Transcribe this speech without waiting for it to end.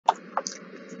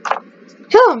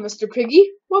Oh, Mr.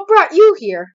 Piggy, what brought you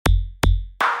here?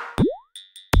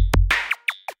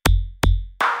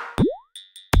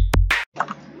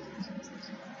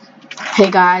 Hey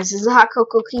guys, this is Hot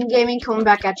Cocoa King Gaming coming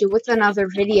back at you with another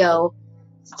video.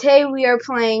 Today we are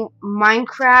playing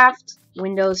Minecraft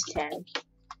Windows 10.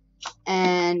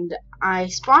 And I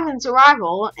spawned in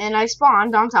survival, and I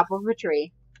spawned on top of a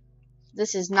tree.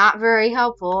 This is not very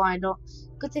helpful.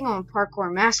 Good thing I'm a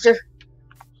parkour master.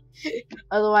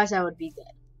 Otherwise I would be dead.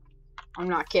 I'm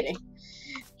not kidding.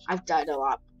 I've died a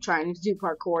lot trying to do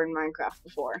parkour in Minecraft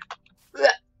before.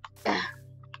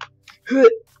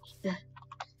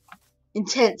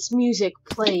 Intense music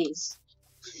plays.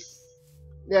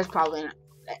 There's probably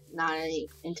not any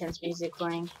intense music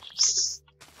playing.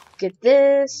 Get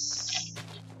this.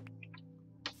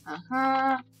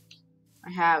 I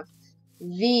have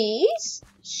these.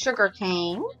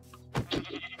 Sugarcane.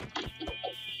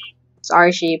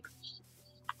 Sorry, sheep.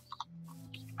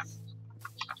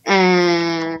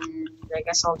 And I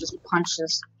guess I'll just punch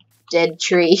this dead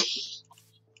tree.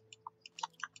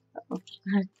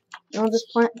 I'll just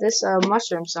plant this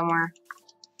mushroom somewhere.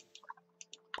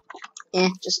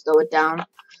 Just throw it down.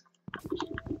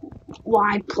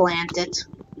 Why plant it?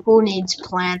 Who needs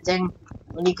planting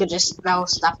when you could just throw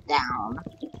stuff down?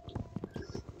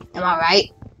 Am I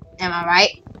right? Am I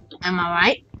right? Am I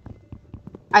right?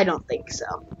 I don't think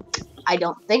so. I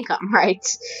don't think I'm right.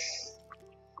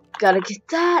 Gotta get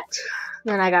that.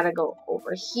 Then I gotta go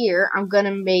over here. I'm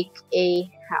gonna make a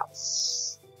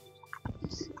house.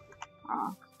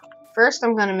 First,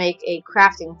 I'm gonna make a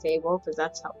crafting table because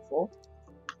that's helpful.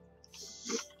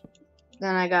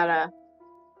 Then I gotta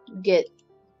get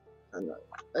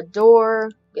a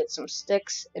door, get some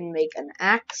sticks, and make an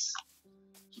axe,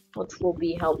 which will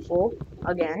be helpful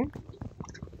again.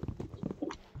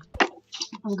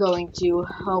 I'm going to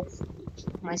help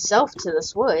myself to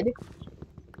this wood.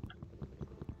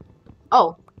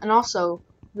 Oh, and also,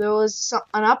 there was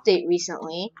an update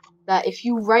recently that if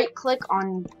you right-click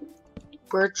on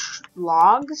birch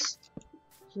logs,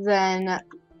 then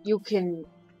you can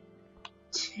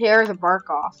tear the bark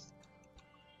off.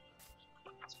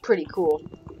 It's pretty cool.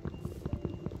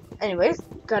 Anyways,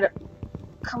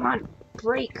 come on,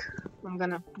 break. I'm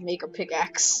gonna make a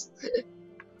pickaxe.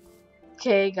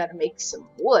 Okay, gotta make some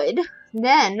wood.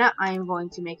 Then I'm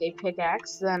going to make a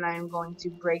pickaxe. Then I'm going to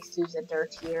break through the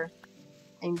dirt here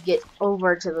and get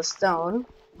over to the stone,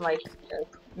 like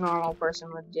a normal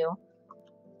person would do.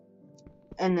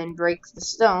 And then break the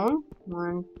stone.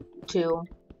 1, 2,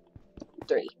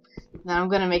 3. Now I'm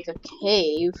gonna make a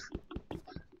cave.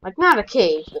 Like, not a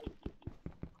cave, but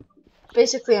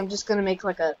basically I'm just gonna make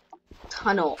like a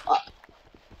tunnel up.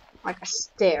 Like a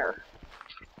stair.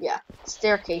 Yeah,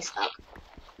 staircase up.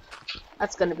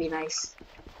 That's gonna be nice.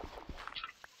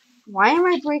 Why am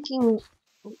I breaking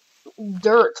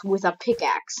dirt with a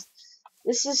pickaxe?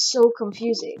 This is so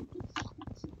confusing.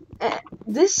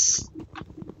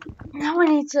 Now I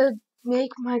need to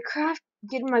make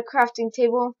get my crafting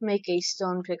table, make a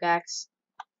stone pickaxe.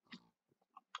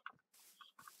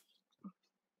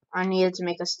 I needed to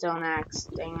make a stone axe,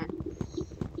 dang it.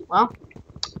 Well,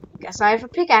 guess I have a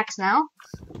pickaxe now.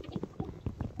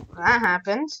 That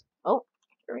happened. Oh,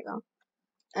 there we go.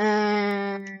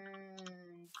 And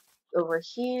over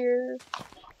here.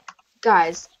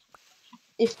 Guys,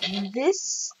 if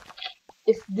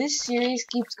this series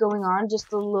keeps going on,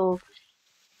 just a little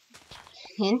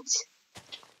hint,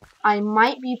 I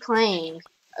might be playing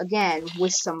again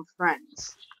with some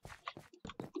friends.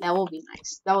 That will be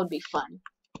nice. That would be fun.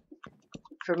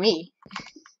 For me.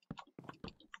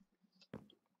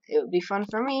 It would be fun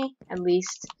for me, at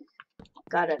least.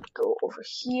 Gotta go over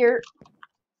here.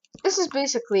 This is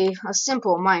basically a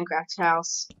simple Minecraft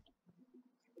house.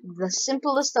 The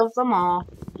simplest of them all.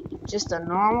 Just a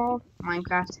normal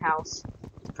Minecraft house.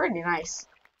 It's pretty nice.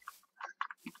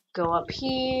 Go up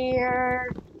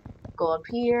here. Go up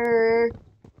here.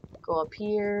 Go up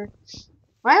here.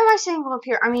 Why am I saying go up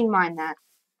here? I mean, mind that.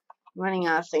 I'm running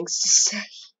out of things to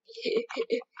say.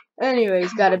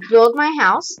 Anyways, gotta build my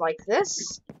house like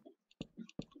this.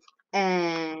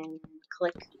 And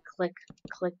click, click,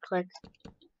 click, click.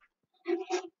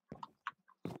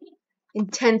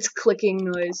 Intense clicking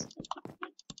noise.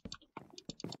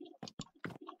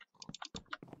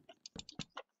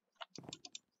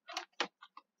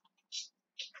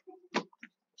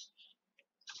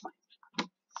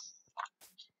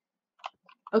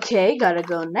 Okay, gotta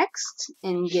go next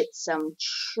and get some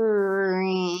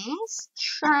trees.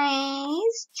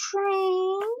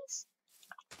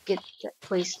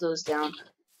 Place those down.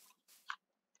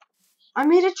 I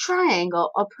made a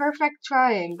triangle, a perfect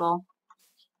triangle.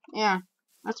 Yeah,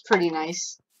 that's pretty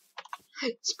nice.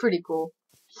 It's pretty cool.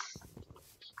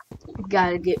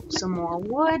 Gotta get some more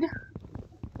wood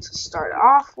to start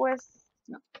off with.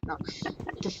 No.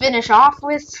 To finish off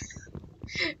with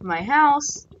my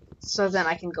house. So then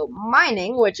I can go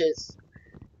mining, which is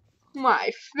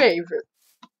my favorite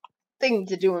thing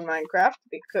to do in Minecraft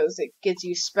because it gives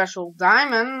you special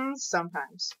diamonds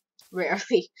sometimes.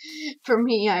 Rarely. For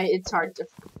me, it's hard to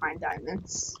find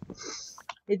diamonds.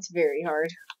 It's very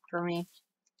hard for me.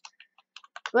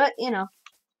 But, you know,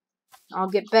 I'll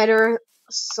get better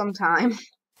sometime.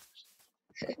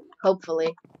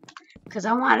 Hopefully. Because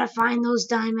I want to find those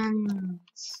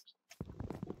diamonds.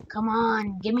 Come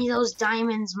on, give me those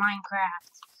diamonds,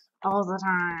 Minecraft. All the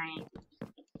time.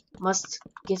 Must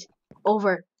get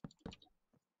over.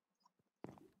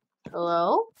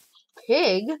 Hello?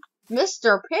 Pig?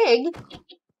 Mr. Pig?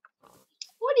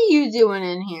 What are you doing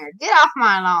in here? Get off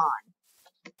my lawn.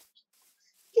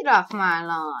 Get off my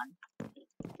lawn.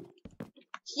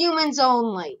 Humans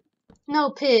only.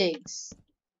 No pigs.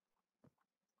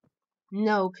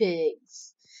 No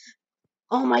pigs.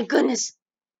 Oh my goodness.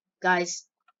 Guys,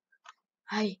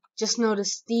 I just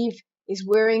noticed Steve is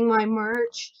wearing my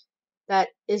merch that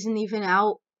isn't even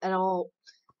out at all.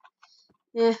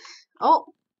 Yeah. Oh.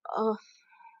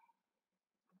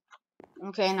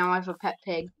 Okay, now I have a pet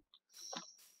pig.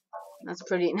 That's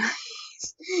pretty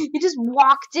nice. He just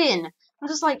walked in. I'm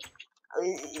just like,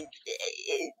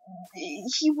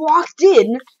 he walked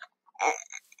in,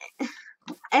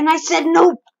 and I said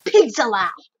no pigs allowed.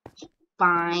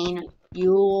 Fine,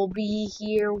 you'll be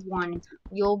here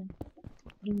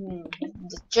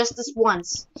just this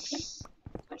once.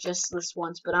 Just this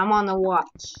once, but I'm on the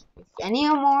watch. If any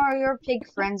more of your pig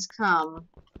friends come,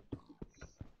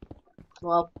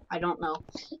 well, I don't know.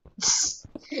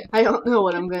 I don't know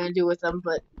what I'm gonna do with them,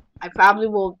 but I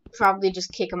will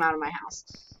just kick them out of my house,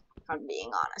 if I'm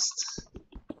being honest.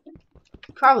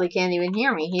 Probably can't even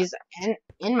hear me. He's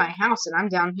in my house, and I'm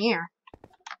down here.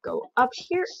 Go up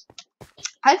here.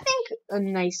 I think a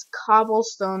nice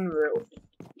cobblestone roof.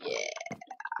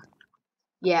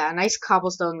 Yeah, a nice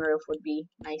cobblestone roof would be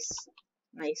nice.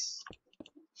 Nice.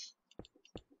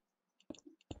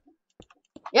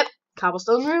 Yep,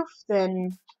 cobblestone roof.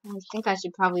 Then I think I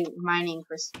should probably go mining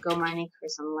for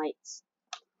some lights.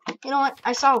 You know what?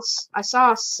 I saw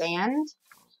sand,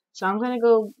 so I'm gonna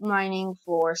go mining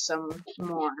for some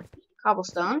more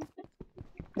cobblestone.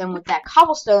 Then with that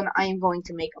cobblestone, I am going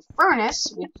to make a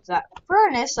furnace. With that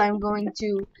furnace, I'm going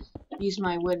to use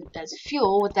my wood as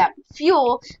fuel. With that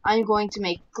fuel, I'm going to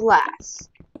make glass.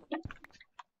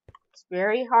 It's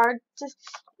very hard to,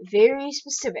 very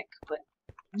specific, but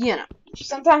you know,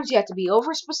 sometimes you have to be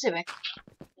over specific,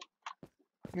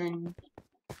 and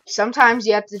sometimes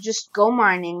you have to just go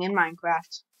mining in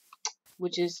Minecraft,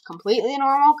 which is completely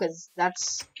normal because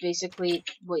that's basically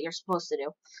what you're supposed to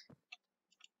do.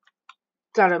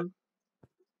 Got him.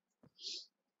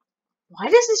 Why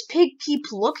does this pig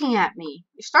keep looking at me?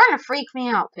 You're starting to freak me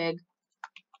out, pig.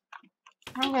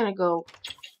 I'm gonna go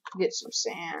get some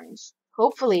sand.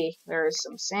 Hopefully there is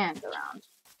some sand around.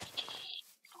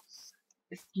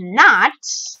 If not,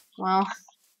 well,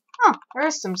 oh, there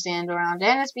is some sand around,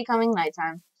 and it's becoming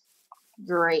nighttime.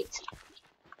 Great.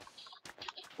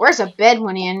 Where's a bed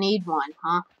when you need one,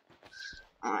 huh?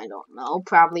 I don't know.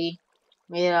 Probably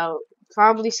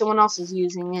someone else is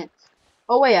using it.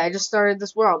 Oh wait, I just started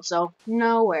this world, so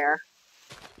nowhere.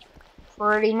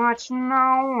 Pretty much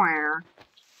nowhere.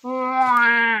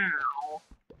 Wow.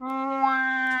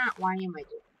 Why am I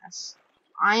doing this?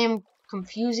 I am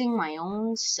confusing my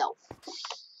own self.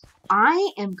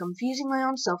 I am confusing my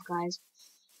own self, guys.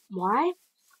 Why?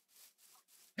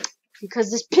 Because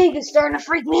this pig is starting to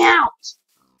freak me out.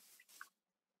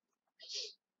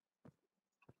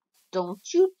 Don't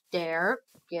you dare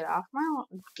get off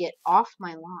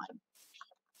my lawn.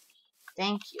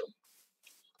 Thank you.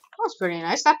 That was pretty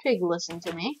nice. That pig listened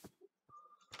to me.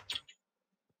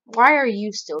 Why are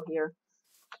you still here?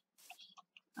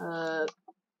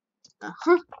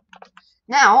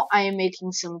 Now I am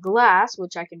making some glass,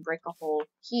 which I can break a hole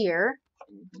here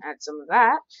and add some of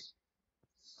that,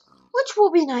 which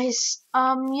will be nice.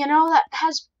 You know, that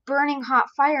has burning hot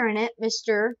fire in it,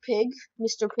 Mr. Pig.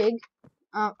 Mr. Pig.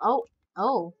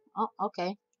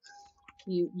 Okay.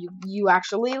 You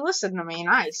actually listened to me.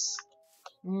 Nice.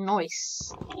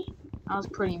 Nice. That was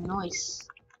pretty nice.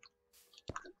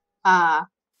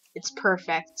 It's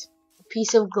perfect. A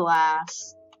piece of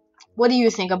glass. What do you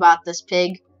think about this,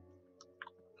 pig?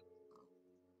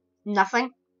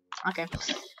 Nothing? Okay.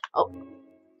 Oh.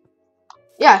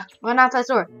 Yeah, why not that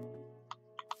door?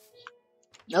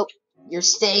 Nope. You're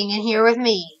staying in here with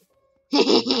me.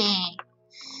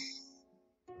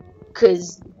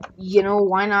 Because, you know,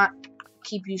 why not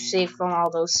keep you safe from all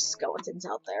those skeletons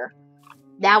out there?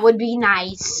 That would be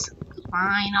nice.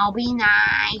 Fine, I'll be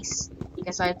nice.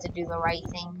 Guess I have to do the right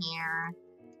thing here.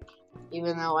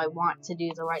 Even though I want to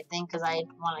do the right thing because I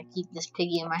want to keep this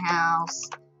piggy in my house.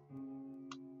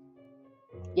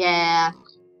 Yeah.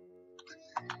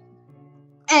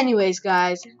 Anyways,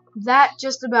 guys, that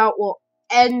just about will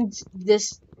end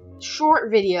this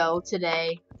short video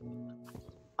today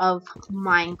of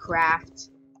Minecraft.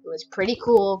 It was pretty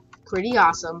cool, pretty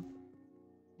awesome.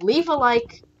 Leave a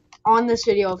like on this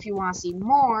video if you want to see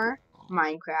more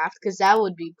Minecraft, because that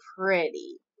would be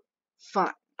pretty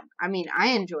fun. I mean, I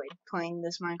enjoyed playing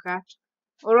this Minecraft.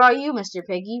 What about you, Mr.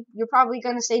 Piggy? You're probably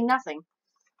going to say nothing.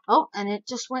 Oh, and it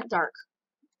just went dark.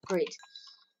 Great.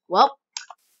 Well,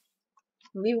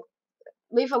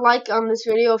 leave a like on this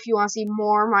video if you want to see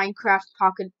more Minecraft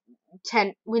Pocket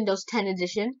 10 Windows 10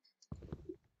 Edition.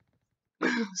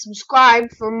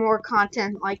 Subscribe for more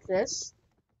content like this.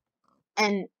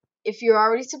 And if you're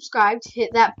already subscribed,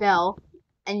 hit that bell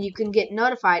and you can get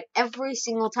notified every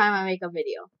single time I make a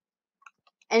video.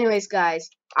 Anyways, guys,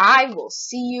 I will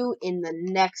see you in the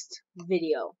next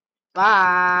video.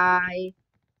 Bye.